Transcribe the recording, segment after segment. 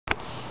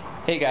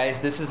Hey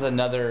guys, this is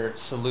another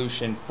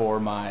solution for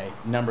my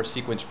number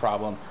sequence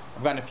problem.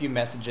 I've gotten a few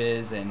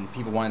messages and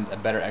people wanted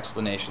a better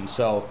explanation,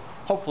 so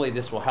hopefully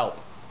this will help.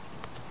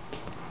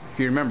 If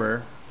you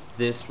remember,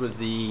 this was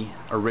the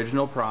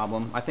original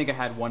problem. I think I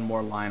had one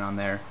more line on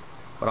there,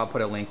 but I'll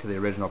put a link to the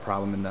original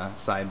problem in the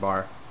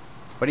sidebar.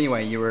 But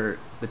anyway,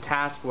 the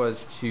task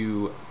was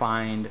to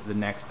find the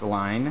next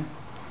line.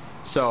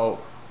 So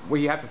what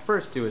you have to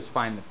first do is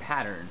find the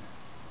pattern.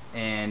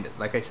 And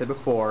like I said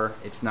before,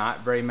 it's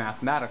not very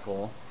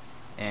mathematical,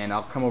 and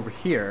I'll come over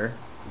here.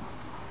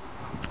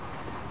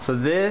 So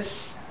this,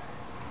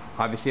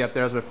 obviously up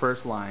there is my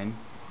first line,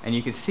 and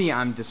you can see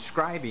I'm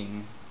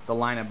describing the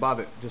line above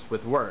it just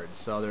with words.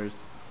 So there's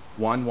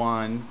 1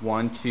 1,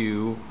 1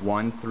 2,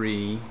 1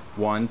 3,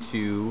 1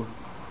 2,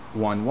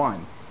 1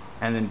 1,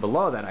 and then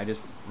below that I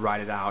just write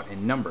it out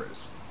in numbers.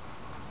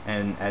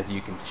 And as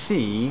you can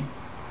see,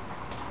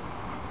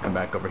 come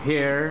back over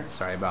here,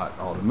 sorry about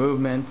all the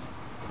movement.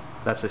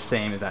 That's the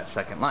same as that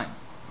second line.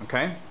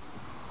 Okay?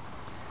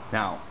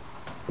 Now,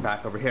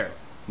 back over here.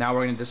 Now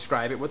we're going to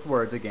describe it with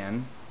words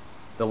again,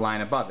 the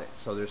line above it.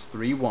 So there's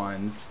 3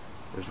 1s,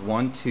 there's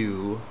 1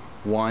 2,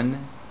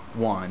 1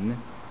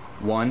 1,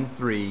 1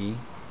 3,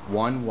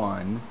 1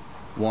 1,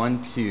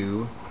 1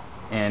 2,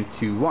 and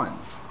 2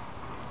 1s.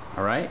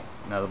 Alright?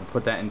 Now we'll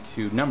put that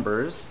into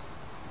numbers,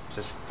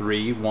 just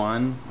 3,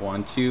 1,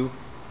 1, 2,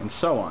 and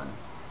so on.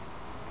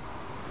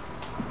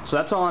 So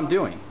that's all I'm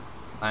doing.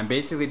 I'm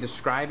basically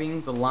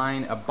describing the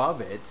line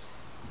above it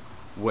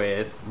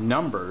with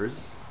numbers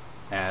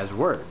as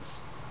words.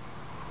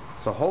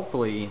 So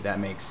hopefully that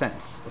makes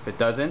sense. If it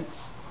doesn't,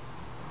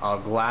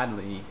 I'll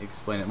gladly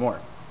explain it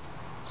more.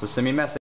 So send me a message.